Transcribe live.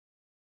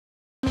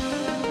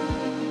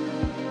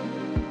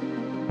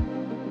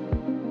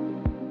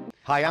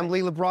Hi, I'm Lee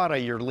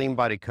Labrada, your Lean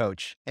Body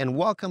Coach, and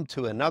welcome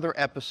to another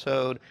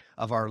episode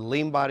of our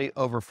Lean Body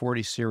Over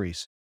 40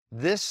 series.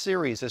 This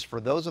series is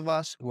for those of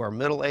us who are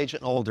middle aged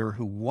and older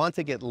who want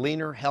to get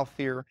leaner,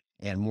 healthier,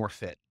 and more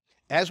fit.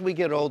 As we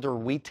get older,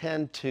 we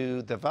tend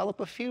to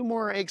develop a few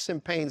more aches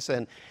and pains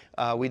than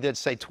we did,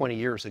 say, 20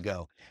 years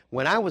ago.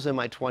 When I was in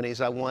my 20s,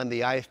 I won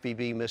the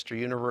IFBB Mr.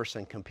 Universe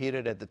and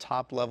competed at the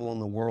top level in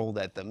the world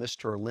at the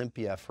Mr.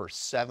 Olympia for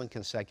 7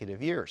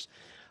 consecutive years.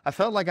 I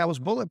felt like I was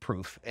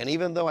bulletproof, and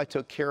even though I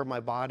took care of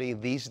my body,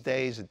 these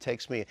days it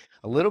takes me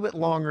a little bit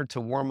longer to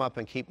warm up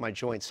and keep my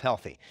joints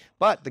healthy.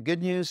 But the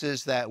good news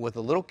is that with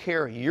a little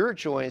care, your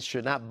joints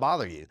should not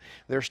bother you.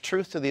 There's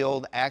truth to the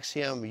old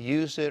axiom,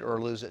 use it or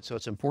lose it. So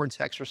it's important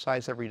to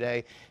exercise every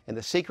day, and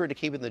the secret to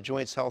keeping the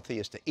joints healthy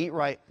is to eat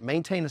right,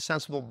 maintain a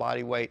sensible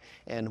body weight,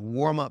 and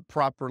warm up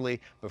properly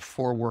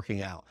before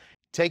working out.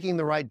 Taking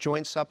the right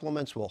joint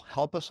supplements will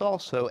help us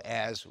also,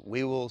 as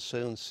we will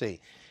soon see.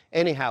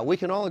 Anyhow, we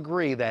can all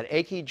agree that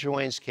achy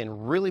joints can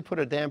really put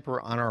a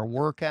damper on our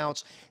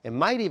workouts and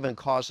might even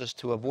cause us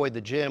to avoid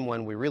the gym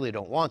when we really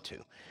don't want to.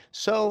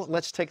 So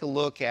let's take a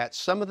look at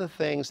some of the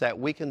things that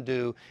we can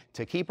do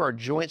to keep our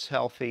joints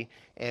healthy,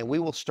 and we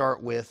will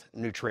start with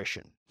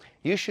nutrition.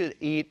 You should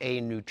eat a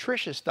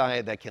nutritious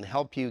diet that can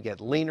help you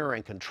get leaner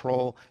and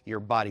control your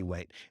body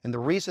weight. And the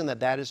reason that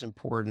that is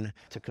important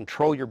to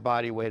control your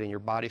body weight and your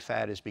body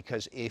fat is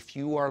because if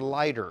you are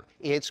lighter,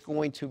 it's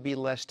going to be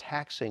less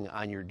taxing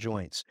on your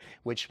joints,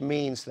 which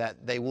means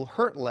that they will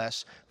hurt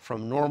less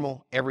from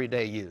normal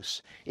everyday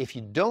use. If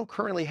you don't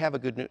currently have a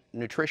good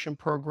nutrition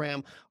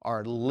program,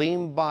 our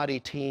Lean Body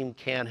team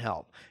can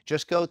help.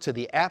 Just go to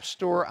the App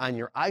Store on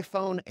your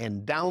iPhone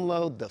and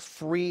download the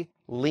free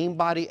Lean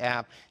Body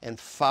app and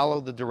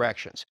follow the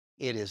directions.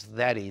 It is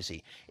that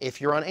easy.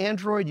 If you're on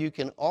Android, you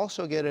can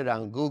also get it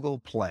on Google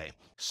Play.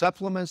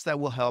 Supplements that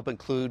will help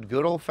include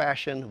good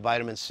old-fashioned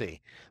vitamin C.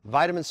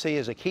 Vitamin C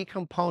is a key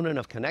component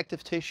of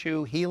connective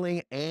tissue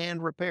healing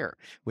and repair,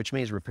 which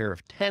means repair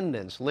of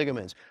tendons,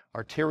 ligaments,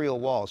 arterial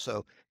walls.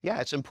 So yeah,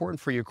 it's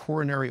important for your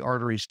coronary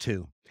arteries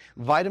too.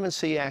 Vitamin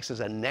C acts as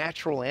a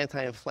natural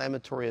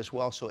anti-inflammatory as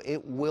well, so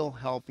it will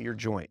help your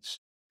joints.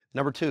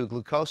 Number 2,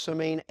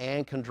 glucosamine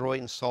and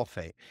chondroitin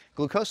sulfate.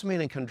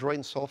 Glucosamine and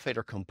chondroitin sulfate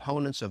are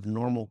components of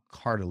normal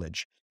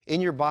cartilage.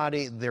 In your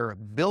body, they're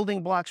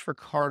building blocks for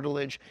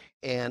cartilage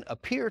and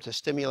appear to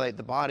stimulate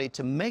the body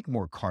to make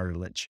more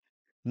cartilage.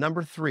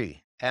 Number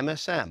 3,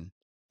 MSM.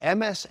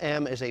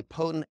 MSM is a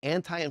potent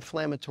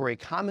anti-inflammatory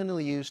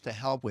commonly used to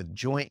help with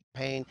joint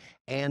pain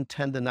and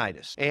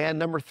tendonitis. And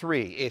number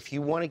 3, if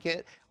you want to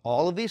get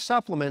all of these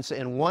supplements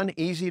in one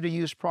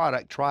easy-to-use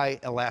product, try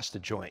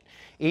ElastiJoint.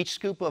 Each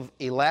scoop of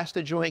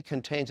ElastiJoint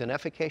contains an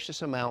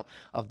efficacious amount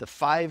of the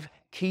 5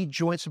 key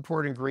joint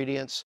support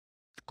ingredients: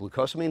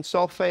 glucosamine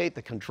sulfate,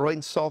 the chondroitin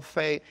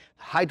sulfate,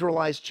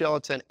 hydrolyzed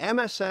gelatin,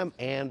 MSM,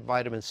 and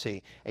vitamin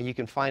C. And you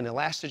can find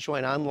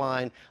ElastiJoint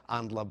online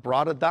on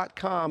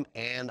Labrada.com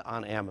and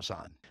on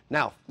Amazon.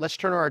 Now, let's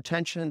turn our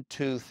attention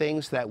to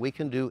things that we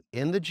can do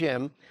in the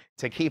gym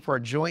to keep our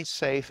joints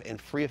safe and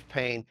free of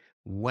pain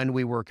when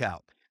we work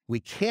out. We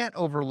can't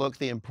overlook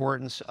the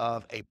importance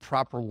of a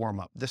proper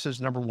warm-up. This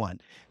is number 1.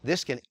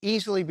 This can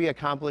easily be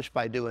accomplished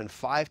by doing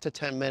 5 to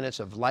 10 minutes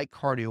of light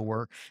cardio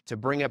work to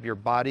bring up your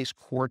body's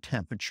core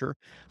temperature,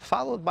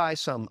 followed by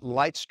some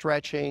light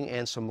stretching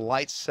and some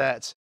light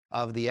sets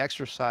of the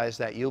exercise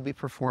that you'll be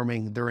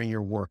performing during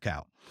your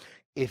workout.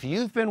 If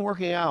you've been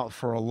working out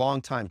for a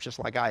long time, just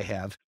like I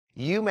have,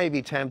 you may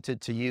be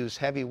tempted to use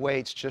heavy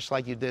weights just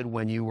like you did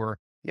when you were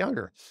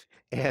younger.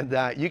 And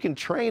you can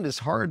train as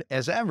hard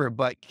as ever,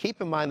 but keep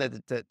in mind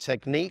that the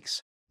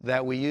techniques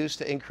that we use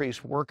to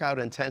increase workout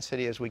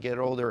intensity as we get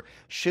older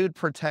should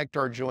protect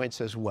our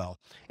joints as well.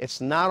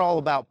 It's not all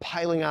about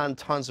piling on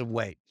tons of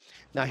weight.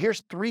 Now,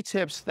 here's 3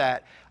 tips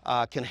that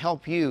can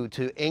help you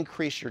to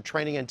increase your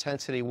training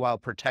intensity while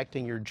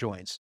protecting your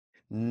joints.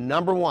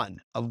 Number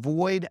 1,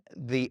 avoid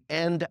the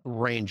end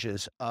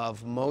ranges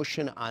of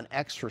motion on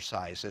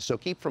exercises. So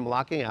keep from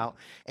locking out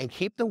and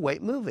keep the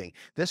weight moving.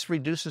 This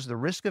reduces the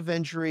risk of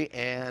injury,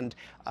 and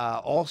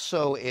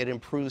also it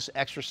improves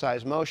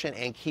exercise motion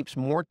and keeps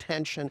more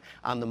tension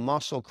on the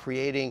muscle,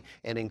 creating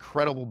an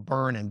incredible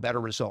burn and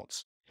better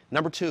results.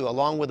 Number 2,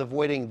 along with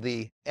avoiding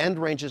the end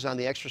ranges on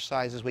the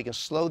exercises, we can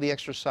slow the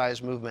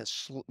exercise movement,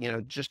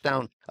 just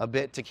down a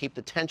bit to keep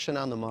the tension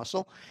on the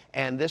muscle.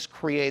 And this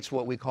creates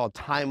what we call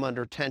time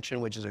under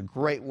tension, which is a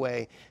great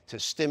way to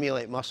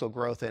stimulate muscle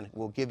growth and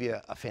will give you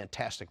a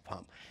fantastic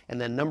pump. And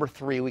then number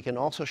 3, we can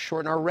also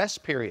shorten our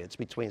rest periods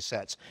between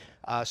sets.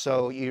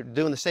 So you're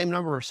doing the same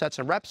number of sets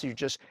and reps, you're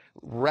just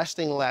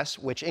resting less,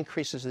 which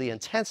increases the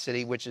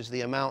intensity, which is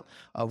the amount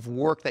of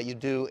work that you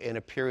do in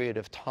a period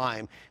of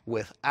time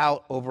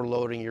without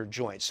overloading your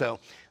joints. So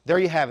there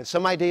you have it,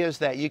 some ideas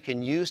that you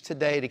can use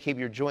today to keep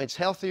your joints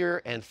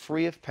healthier and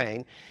free of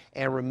pain.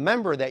 And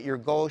remember that your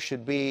goal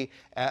should be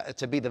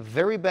to be the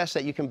very best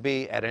that you can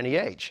be at any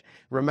age.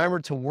 Remember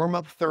to warm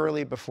up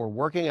thoroughly before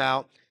working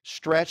out.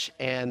 stretch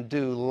and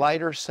do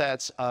lighter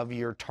sets of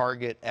your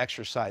target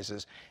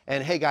exercises.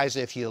 And hey guys,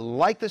 if you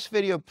like this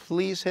video,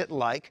 please hit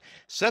like,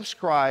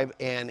 subscribe,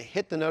 and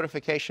hit the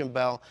notification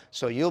bell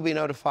so you'll be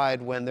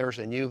notified when there's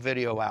a new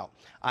video out.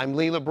 I'm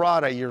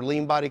Labrada, your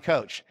lean body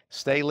coach.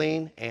 Stay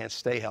lean and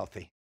stay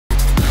healthy.